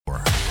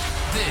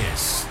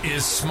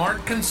is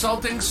Smart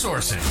Consulting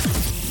Sourcing,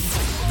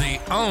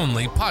 the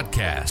only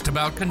podcast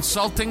about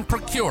consulting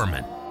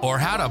procurement or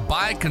how to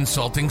buy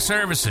consulting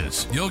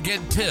services. You'll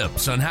get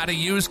tips on how to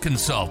use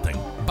consulting,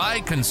 buy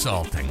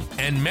consulting,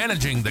 and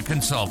managing the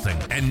consulting.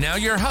 And now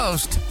your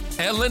host,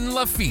 Helene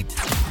Lafitte.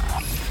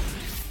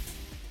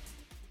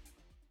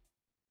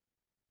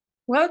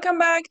 Welcome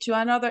back to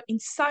another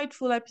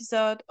insightful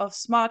episode of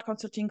Smart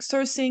Consulting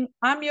Sourcing.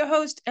 I'm your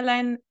host,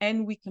 Helene,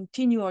 and we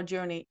continue our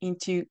journey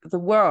into the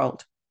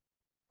world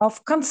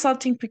of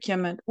consulting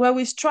procurement, where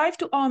we strive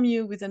to arm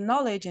you with the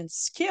knowledge and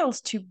skills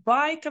to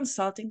buy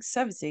consulting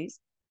services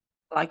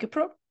like a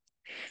pro.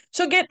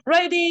 So get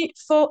ready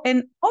for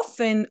an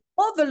often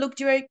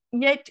overlooked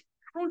yet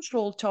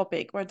crucial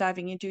topic we're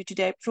diving into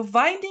today,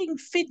 providing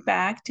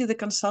feedback to the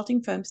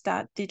consulting firms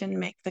that didn't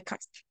make the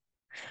cut.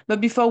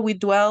 But before we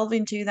delve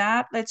into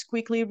that, let's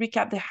quickly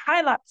recap the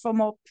highlights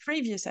from our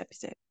previous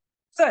episode.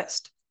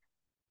 First,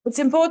 it's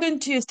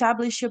important to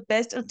establish your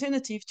best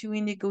alternative to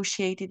a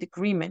negotiated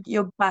agreement,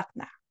 your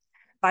partner,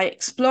 by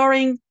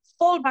exploring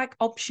fallback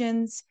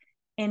options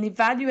and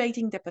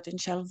evaluating the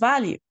potential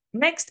value.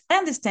 Next,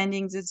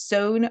 understanding the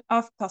zone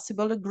of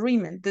possible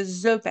agreement, the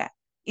ZOPA,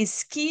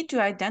 is key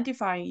to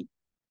identifying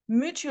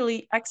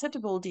mutually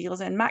acceptable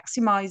deals and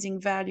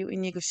maximizing value in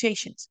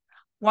negotiations.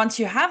 Once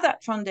you have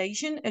that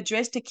foundation,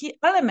 address the key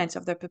elements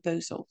of the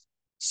proposal,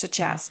 such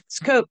as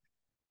scope,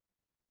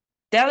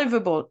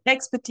 deliverable,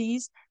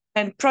 expertise,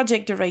 and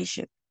project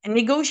duration, and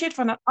negotiate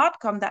for an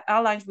outcome that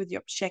aligns with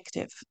your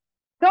objective.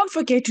 Don't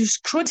forget to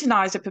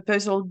scrutinize the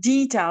proposal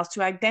details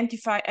to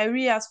identify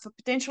areas for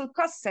potential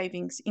cost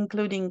savings,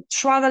 including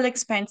travel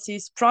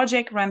expenses,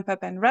 project ramp-up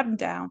and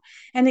ramp-down,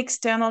 and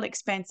external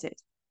expenses.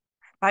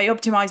 By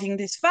optimizing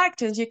these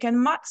factors, you can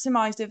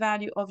maximize the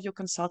value of your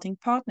consulting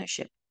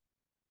partnership.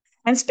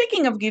 And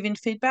speaking of giving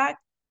feedback,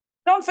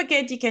 don't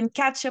forget you can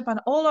catch up on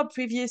all our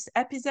previous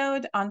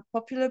episodes on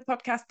popular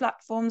podcast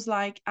platforms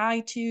like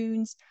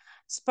iTunes,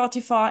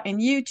 Spotify,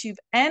 and YouTube.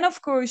 And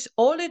of course,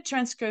 all the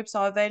transcripts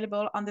are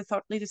available on the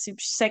thought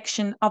leadership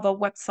section of our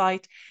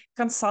website,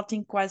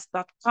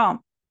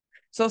 consultingquest.com.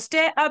 So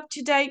stay up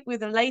to date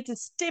with the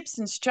latest tips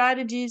and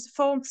strategies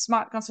for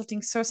smart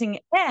consulting sourcing.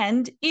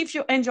 And if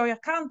you enjoy our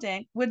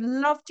content, we'd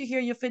love to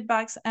hear your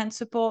feedbacks and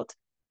support.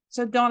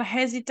 So don't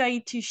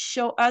hesitate to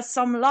show us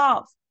some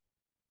love.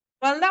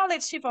 Well, now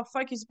let's shift our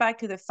focus back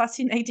to the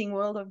fascinating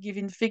world of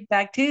giving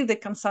feedback to the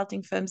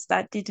consulting firms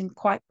that didn't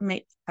quite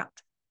make the cut.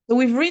 So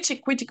we've reached a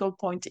critical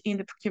point in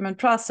the procurement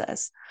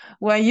process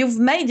where you've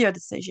made your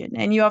decision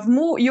and you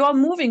are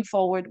moving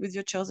forward with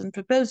your chosen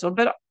proposal.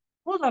 But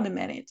hold on a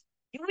minute.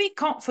 We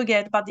can't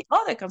forget about the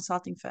other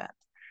consulting firms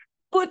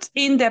put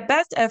in their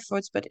best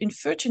efforts, but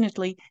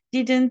unfortunately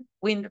didn't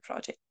win the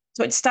project.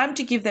 So it's time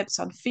to give them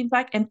some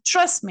feedback. And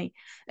trust me,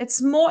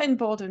 it's more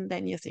important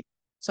than you think.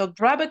 So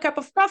grab a cup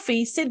of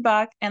coffee, sit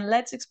back, and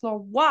let's explore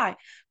why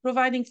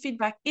providing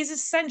feedback is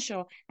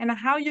essential and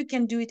how you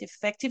can do it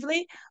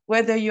effectively,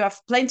 whether you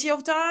have plenty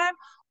of time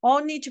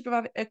or need to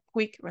provide a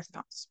quick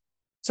response.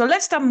 So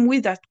let's start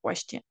with that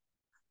question.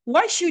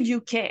 Why should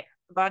you care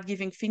about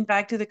giving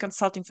feedback to the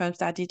consulting firms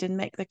that didn't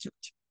make the cut?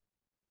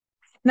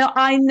 Now,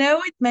 I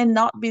know it may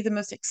not be the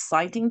most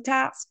exciting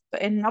task,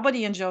 and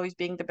nobody enjoys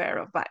being the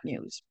bearer of bad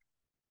news,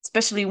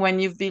 especially when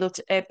you've built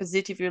a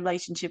positive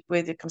relationship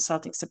with your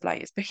consulting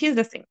suppliers. But here's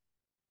the thing.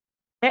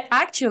 They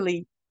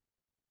actually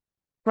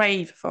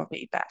crave for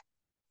feedback.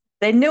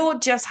 They know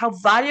just how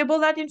valuable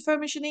that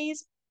information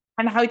is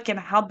and how it can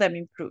help them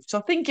improve.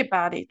 So think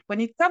about it.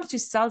 When it comes to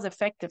sales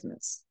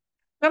effectiveness,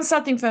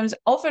 consulting firms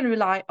often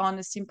rely on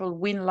a simple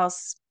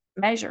win-loss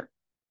measure.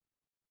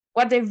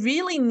 What they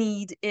really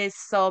need is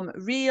some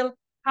real,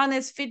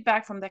 honest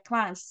feedback from their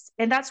clients.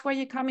 And that's where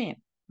you come in.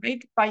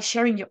 Right? By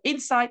sharing your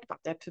insight about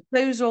their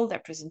proposal, their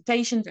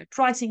presentation, their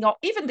pricing, or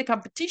even the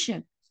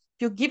competition,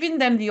 you're giving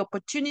them the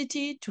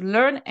opportunity to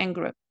learn and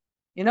grow.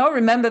 You know,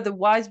 remember the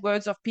wise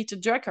words of Peter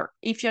Drucker: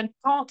 if you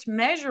can't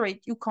measure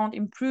it, you can't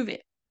improve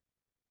it.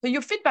 So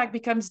your feedback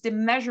becomes the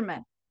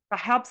measurement that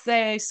helps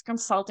these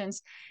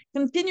consultants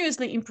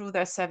continuously improve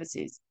their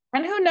services.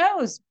 And who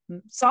knows,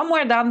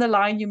 somewhere down the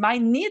line, you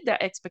might need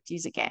their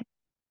expertise again.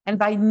 And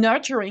by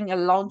nurturing a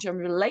long-term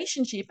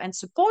relationship and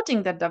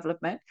supporting that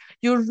development,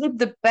 you reap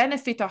the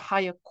benefit of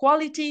higher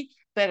quality,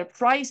 better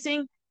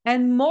pricing,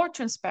 and more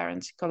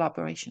transparent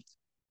collaborations.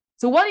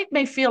 So while it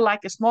may feel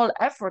like a small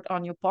effort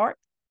on your part,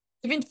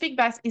 giving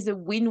feedback is a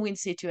win-win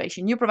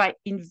situation. You provide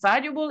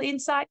invaluable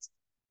insights,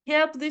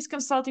 help these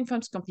consulting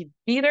firms compete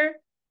better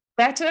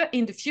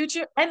in the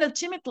future, and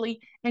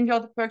ultimately enjoy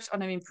the perks of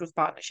an improved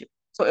partnership.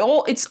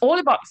 So it's all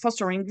about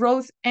fostering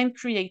growth and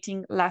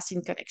creating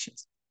lasting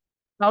connections.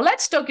 Now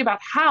let's talk about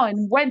how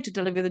and when to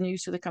deliver the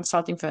news to the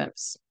consulting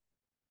firms.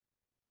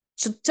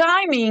 So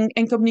timing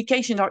and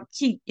communication are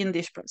key in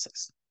this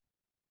process.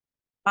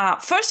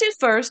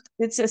 First,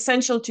 it's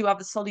essential to have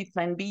a solid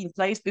plan B in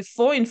place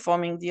before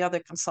informing the other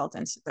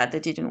consultants that they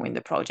didn't win the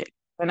project.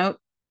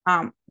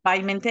 By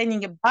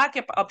maintaining a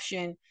backup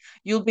option,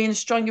 you'll be in a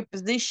stronger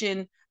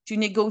position to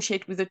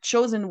negotiate with a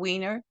chosen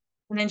winner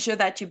and ensure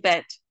that you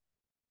bet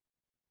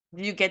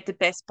you get the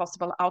best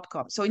possible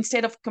outcome. So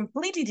instead of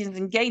completely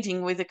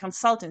disengaging with the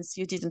consultants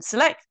you didn't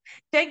select,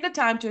 take the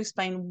time to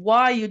explain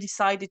why you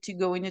decided to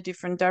go in a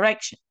different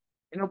direction.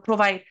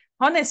 Provide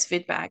honest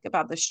feedback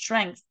about the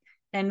strengths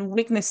and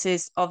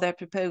weaknesses of their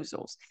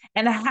proposals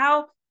and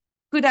how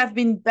could have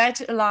been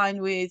better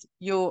aligned with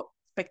your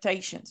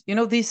expectations.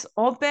 This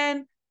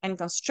open and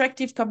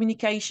constructive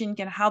communication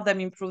can help them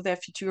improve their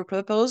future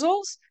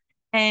proposals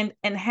and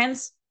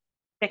enhance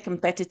their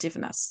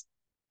competitiveness.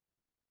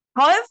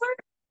 However,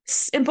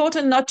 it's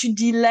important not to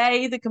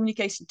delay the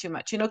communication too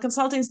much.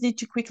 Consultants need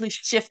to quickly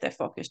shift their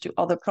focus to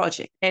other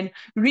projects and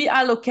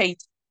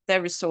reallocate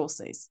their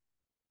resources.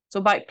 So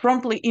by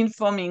promptly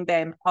informing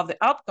them of the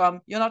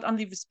outcome, you're not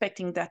only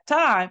respecting their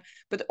time,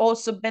 but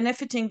also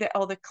benefiting the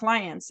other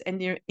clients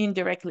and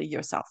indirectly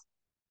yourself.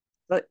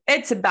 But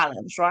it's a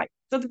balance, right?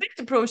 So the best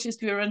approach is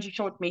to arrange a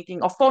short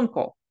meeting or phone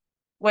call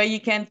where you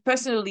can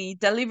personally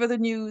deliver the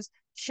news,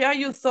 share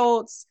your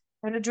thoughts,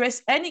 and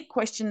address any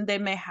question they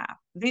may have.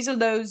 These are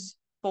those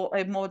for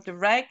a more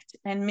direct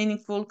and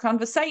meaningful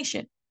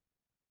conversation.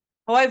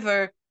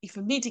 However, if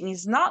a meeting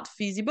is not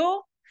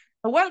feasible,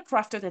 a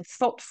well-crafted and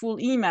thoughtful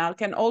email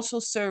can also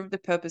serve the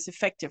purpose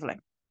effectively.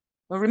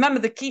 Well, remember,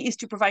 the key is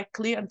to provide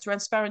clear and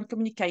transparent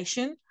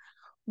communication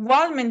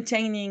while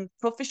maintaining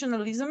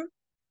professionalism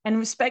and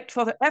respect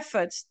for the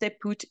efforts they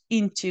put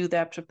into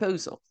their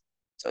proposal.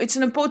 So it's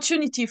an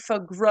opportunity for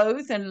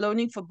growth and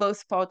learning for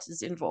both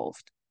parties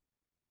involved.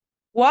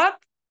 What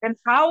and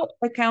how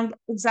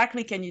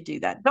exactly can you do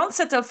that? Don't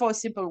settle for a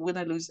simple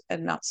win-or-lose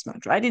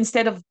announcement, right?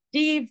 Instead of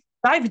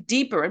dive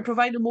deeper and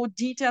provide a more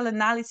detailed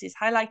analysis,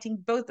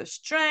 highlighting both the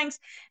strengths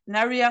and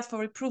areas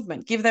for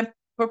improvement. Give them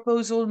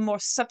proposal more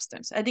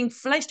substance, adding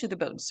flesh to the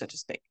bones, so to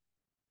speak.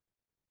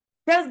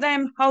 Tell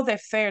them how they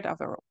fared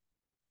overall.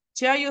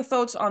 Share your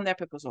thoughts on their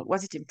proposal.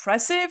 Was it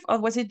impressive or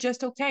was it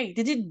just okay?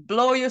 Did it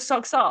blow your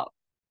socks off?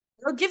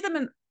 Give them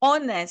an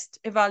honest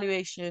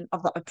evaluation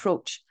of the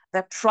approach,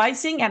 their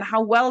pricing, and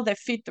how well they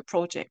fit the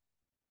project.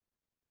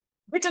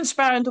 Be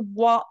transparent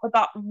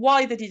about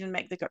why they didn't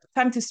make the cut.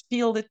 Time to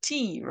spill the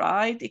tea,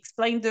 right?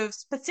 Explain the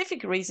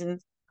specific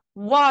reasons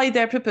why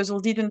their proposal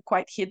didn't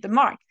quite hit the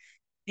mark.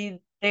 Did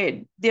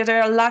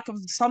there a lack of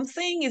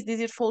something?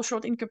 Did it fall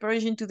short in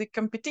comparison to the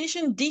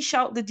competition? Dish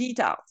out the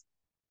details.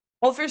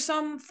 Offer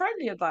some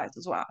friendly advice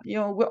as well.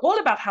 We're all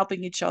about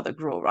helping each other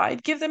grow,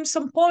 right? Give them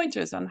some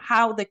pointers on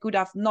how they could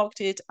have knocked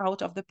it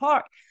out of the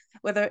park,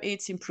 whether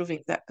it's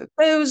improving their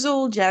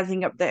proposal,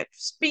 jazzing up their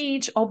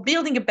speech, or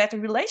building a better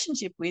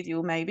relationship with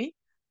you, maybe.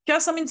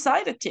 Just some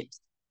insider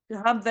tips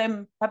to help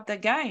them up their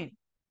game.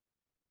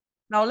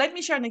 Now, let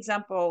me share an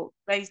example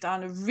based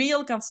on a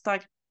real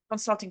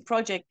consulting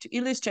project to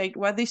illustrate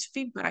what this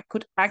feedback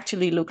could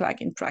actually look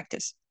like in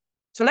practice.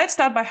 So let's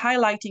start by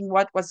highlighting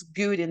what was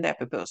good in their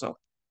proposal.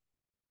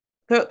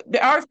 The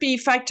RFP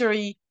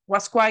factory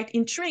was quite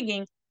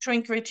intriguing,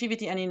 showing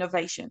creativity and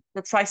innovation.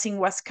 The pricing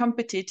was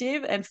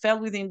competitive and fell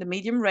within the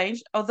medium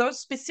range, although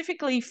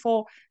specifically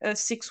for a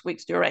 6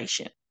 weeks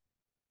duration.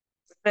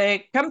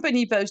 The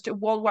company boasts a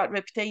worldwide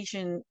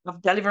reputation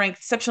of delivering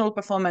exceptional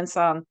performance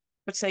on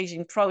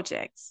purchasing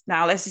projects.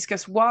 Now let's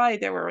discuss why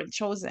they were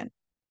chosen.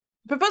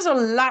 The proposal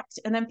lacked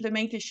an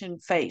implementation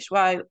phase,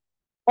 while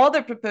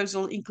other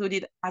proposal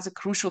included as a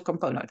crucial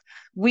component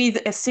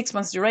with a 6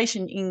 months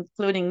duration,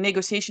 including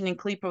negotiation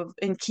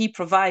in key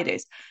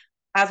providers,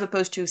 as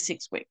opposed to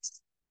 6 weeks.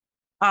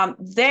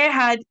 They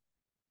had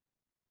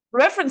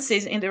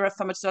references in the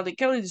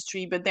pharmaceutical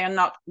industry, but they're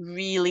not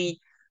really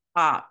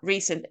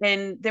recent.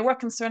 And they were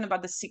concerned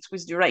about the 6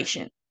 weeks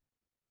duration.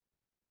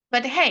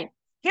 But hey,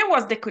 here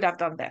was they could have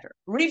done better.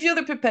 Review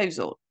the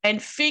proposal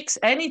and fix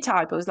any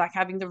typos, like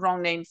having the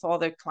wrong name for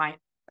the client.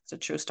 That's a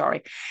true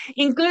story.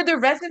 Include the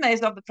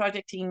resumes of the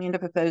project team in the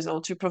proposal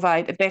to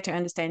provide a better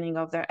understanding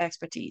of their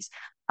expertise.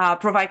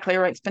 Provide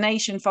clearer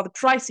explanation for the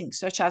pricing,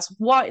 such as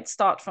why it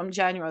starts from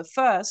January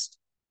 1st.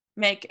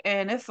 Make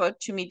an effort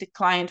to meet the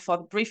client for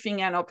the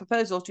briefing and/or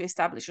proposal to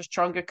establish a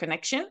stronger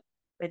connection.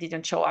 They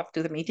didn't show up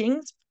to the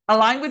meetings.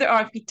 Align with the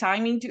RFP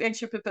timing to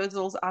ensure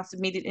proposals are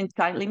submitted in a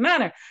timely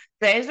manner.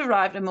 Theirs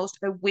arrived almost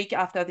a week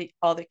after the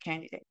other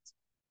candidates.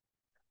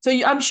 So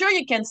I'm sure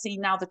you can see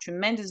now the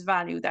tremendous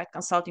value that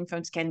consulting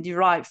firms can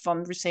derive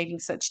from receiving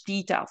such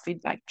detailed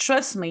feedback.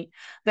 Trust me,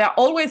 they're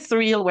always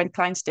thrilled when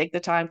clients take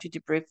the time to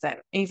debrief them,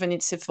 even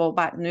if it's for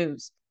bad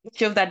news. It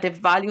shows that they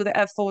value their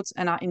efforts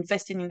and are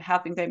investing in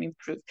helping them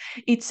improve.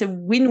 It's a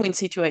win-win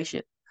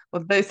situation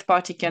where both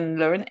parties can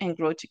learn and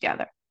grow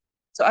together.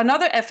 So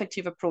another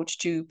effective approach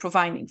to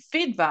providing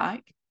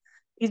feedback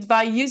is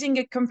by using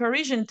a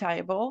comparison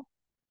table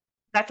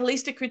that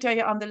lists the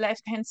criteria on the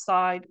left-hand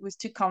side with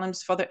 2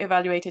 columns for the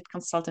evaluated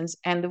consultants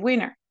and the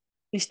winner.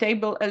 This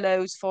table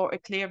allows for a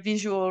clear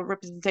visual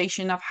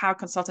representation of how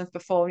consultants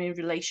perform in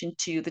relation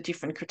to the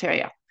different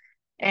criteria.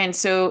 And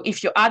so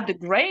if you add the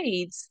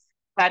grades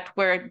that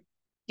were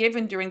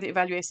given during the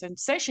evaluation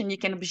session, you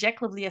can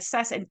objectively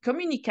assess and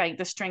communicate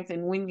the strengths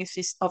and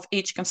weaknesses of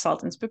each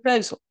consultant's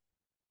proposal.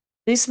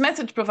 This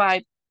method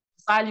provides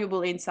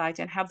valuable insight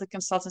and help the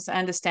consultants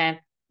understand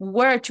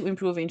where to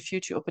improve in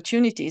future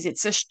opportunities.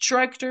 It's a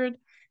structured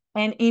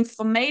and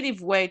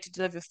informative way to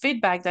deliver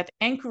feedback that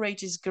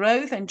encourages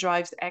growth and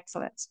drives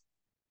excellence.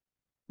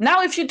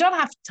 Now, if you don't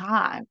have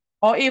time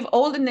or if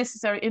all the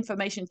necessary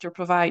information to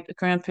provide a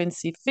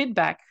comprehensive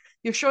feedback,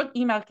 your short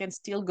email can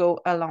still go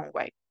a long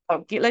way.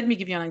 Okay, let me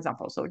give you an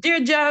example. So, dear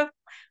Joe,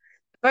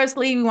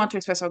 firstly, we want to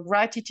express our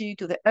gratitude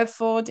to the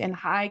effort and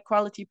high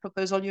quality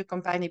proposal your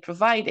company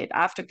provided.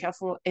 After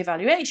careful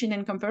evaluation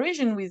and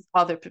comparison with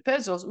other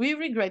proposals, we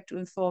regret to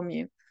inform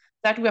you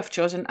that we have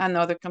chosen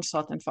another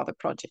consultant for the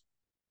project.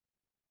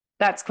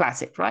 That's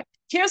classic, right?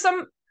 Here's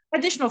some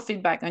additional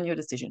feedback on your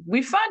decision.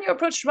 We find your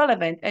approach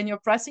relevant and your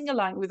pricing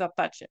aligned with our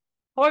budget.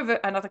 However,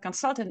 another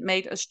consultant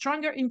made a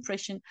stronger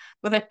impression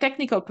with a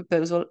technical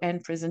proposal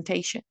and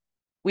presentation.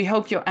 We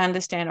hope you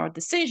understand our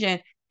decision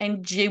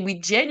and we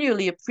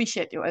genuinely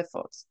appreciate your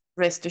efforts.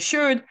 Rest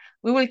assured,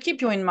 we will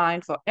keep you in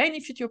mind for any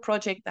future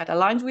project that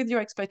aligns with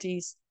your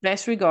expertise.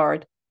 Best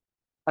regard,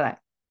 Helene.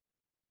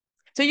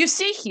 So you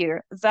see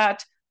here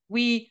that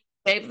we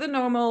gave the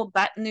normal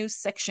bad news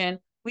section.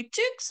 We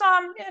took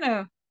some,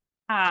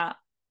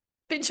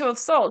 pinch of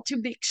salt to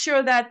make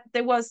sure that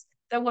there was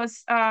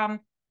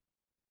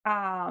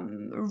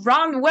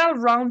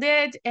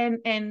well-rounded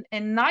and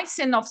nice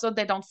enough so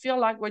they don't feel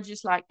like we're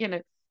just like,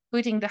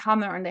 putting the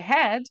hammer on the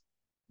head.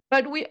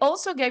 But we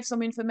also gave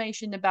some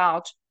information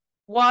about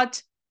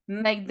what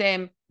made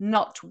them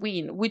not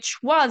win, which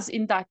was,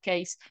 in that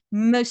case,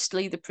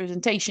 mostly the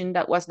presentation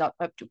that was not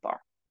up to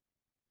par.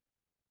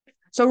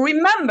 So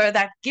remember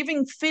that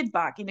giving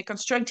feedback in a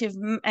constructive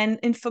and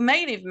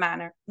informative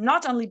manner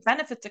not only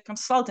benefits the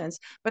consultants,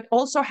 but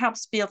also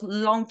helps build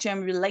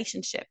long-term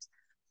relationships,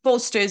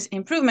 fosters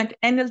improvement,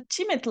 and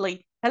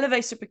ultimately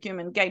elevates the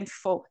procurement gain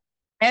for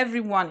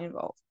everyone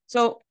involved.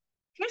 So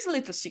here's a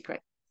little secret.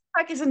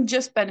 Feedback isn't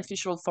just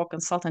beneficial for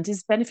consultants,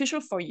 it's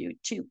beneficial for you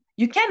too.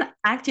 You can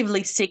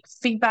actively seek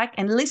feedback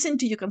and listen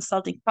to your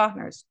consulting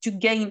partners to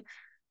gain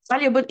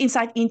valuable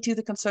insight into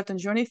the consultant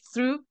journey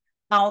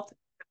throughout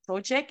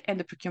project and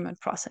the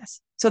procurement process.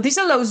 So this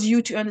allows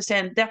you to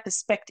understand their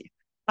perspective,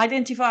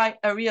 identify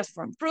areas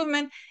for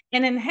improvement,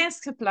 and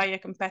enhance supplier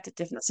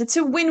competitiveness. It's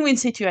a win-win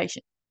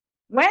situation.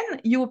 When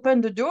you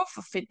open the door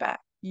for feedback,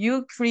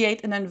 you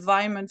create an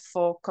environment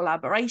for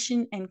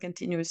collaboration and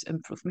continuous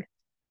improvement.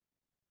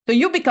 So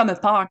you become a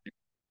partner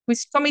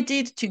who's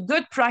committed to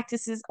good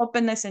practices,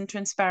 openness, and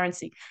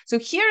transparency. So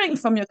hearing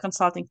from your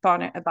consulting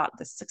partner about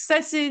the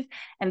successes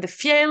and the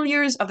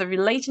failures of the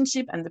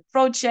relationship and the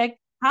project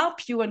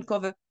help you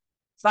uncover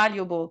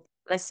valuable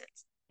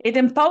lessons. It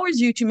empowers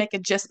you to make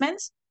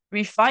adjustments,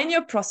 refine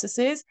your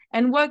processes,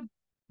 and work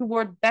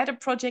toward better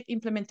project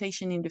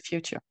implementation in the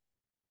future.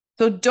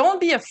 So don't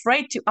be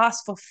afraid to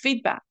ask for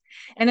feedback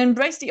and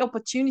embrace the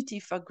opportunity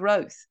for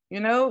growth.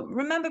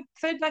 Remember,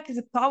 feedback is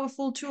a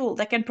powerful tool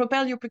that can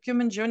propel your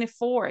procurement journey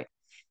forward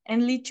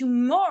and lead to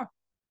more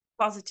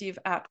positive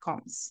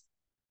outcomes.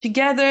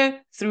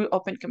 Together, through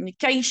open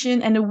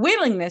communication and a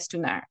willingness to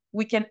learn,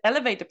 we can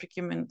elevate the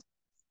procurement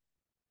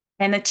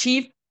and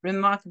achieve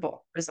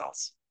remarkable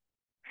results.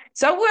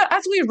 So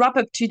as we wrap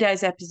up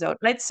today's episode,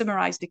 let's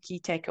summarize the key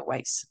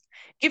takeaways.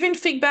 Giving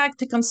feedback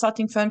to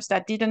consulting firms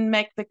that didn't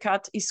make the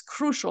cut is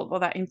crucial for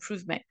their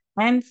improvement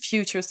and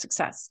future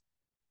success.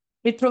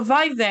 It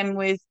provides them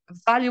with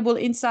valuable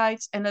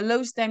insights and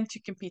allows them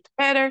to compete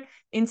better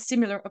in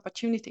similar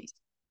opportunities.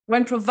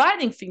 When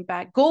providing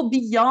feedback, go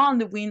beyond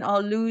the win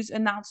or lose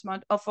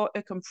announcement, offer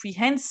a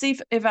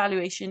comprehensive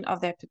evaluation of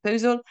their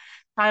proposal,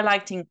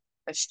 highlighting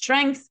the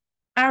strength,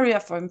 area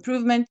for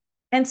improvement,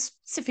 and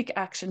specific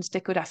actions they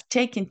could have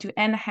taken to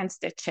enhance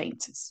their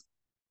chances.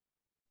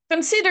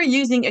 Consider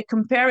using a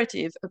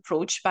comparative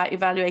approach by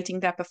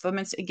evaluating their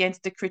performance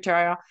against the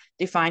criteria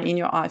defined in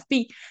your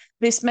RFP.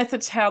 This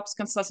method helps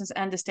consultants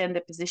understand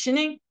their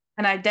positioning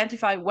and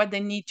identify what they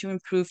need to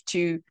improve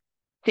to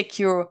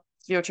secure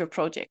future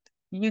project.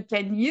 You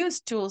can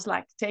use tools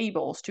like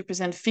tables to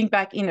present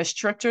feedback in a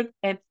structured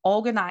and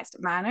organized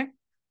manner.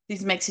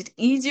 This makes it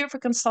easier for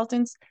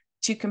consultants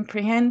to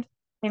comprehend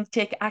and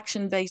take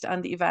action based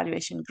on the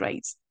evaluation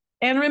grades.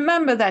 And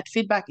remember that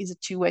feedback is a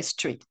two-way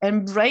street.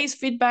 Embrace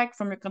feedback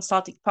from your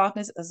consulting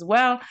partners as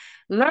well.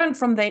 Learn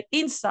from their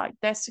insight,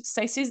 their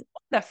successes, and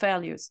their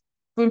failures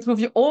to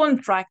improve your own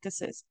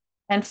practices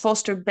and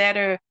foster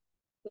better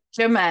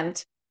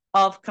procurement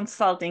of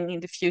consulting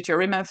in the future.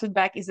 Remember,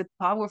 feedback is a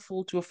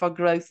powerful tool for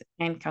growth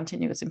and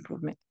continuous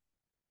improvement.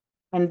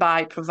 And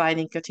by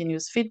providing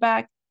continuous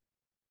feedback,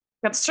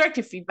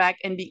 constructive feedback,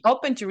 and be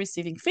open to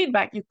receiving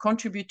feedback, you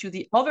contribute to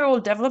the overall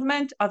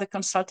development of the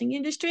consulting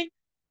industry,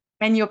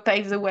 and you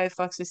pave the way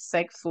for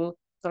successful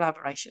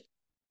collaboration.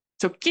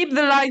 So keep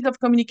the lines of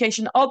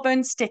communication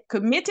open, stay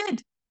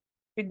committed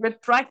to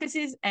good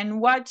practices, and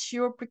watch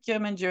your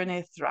procurement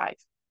journey thrive.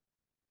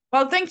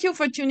 Well, thank you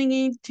for tuning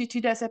in to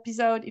today's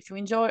episode. If you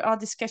enjoyed our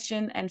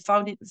discussion and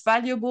found it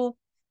valuable,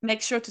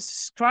 make sure to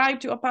subscribe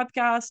to our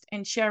podcast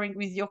and sharing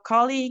with your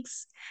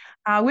colleagues.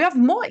 We have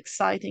more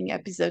exciting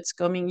episodes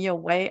coming your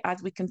way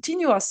as we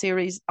continue our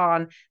series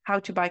on how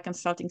to buy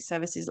consulting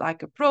services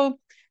like a pro.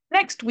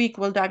 Next week,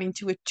 we'll dive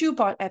into a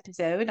 2-part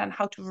episode on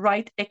how to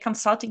write a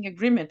consulting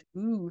agreement.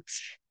 Ooh,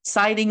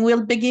 exciting.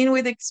 We'll begin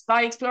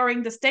by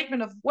exploring the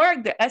statement of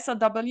work, the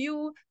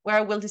SOW,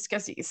 where we'll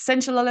discuss the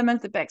essential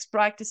elements, the best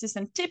practices,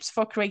 and tips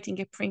for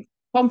creating a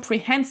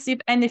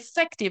comprehensive and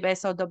effective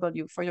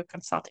SOW for your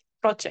consulting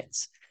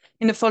projects.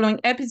 In the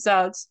following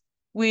episodes,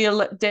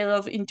 we'll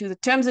delve into the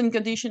terms and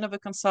conditions of a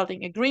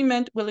consulting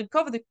agreement. We'll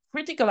uncover the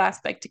critical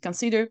aspect to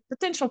consider,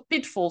 potential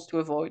pitfalls to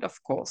avoid, of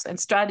course, and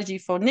strategy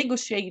for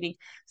negotiating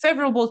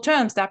favorable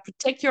terms that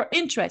protect your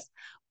interests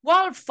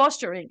while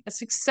fostering a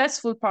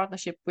successful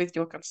partnership with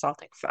your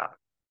consulting firm.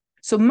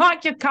 So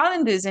mark your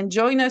calendars and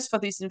join us for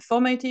these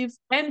informative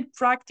and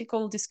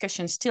practical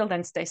discussions. Till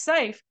then, stay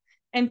safe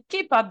and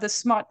keep up the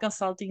smart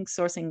consulting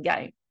sourcing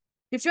game.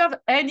 If you have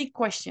any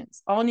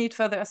questions or need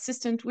further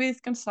assistance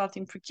with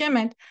consulting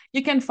procurement,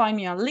 you can find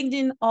me on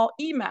LinkedIn or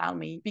email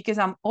me because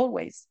I'm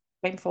always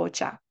waiting for a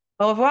chat.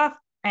 Au revoir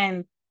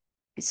and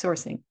happy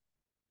sourcing.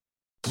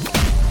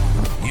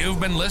 You've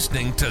been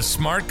listening to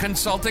Smart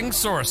Consulting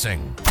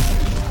Sourcing,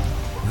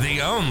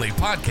 the only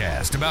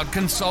podcast about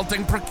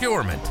consulting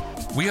procurement.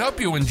 We hope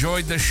you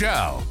enjoyed the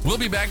show. We'll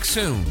be back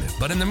soon,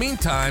 but in the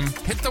meantime,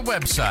 hit the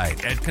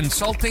website at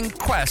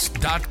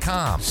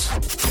consultingquest.com.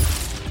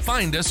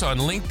 Find us on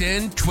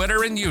LinkedIn,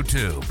 Twitter, and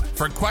YouTube.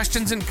 For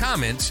questions and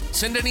comments,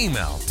 send an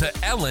email to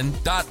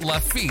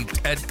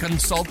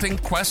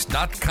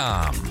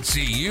ellen.lafitte@consultingquest.com.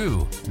 See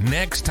you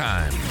next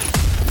time.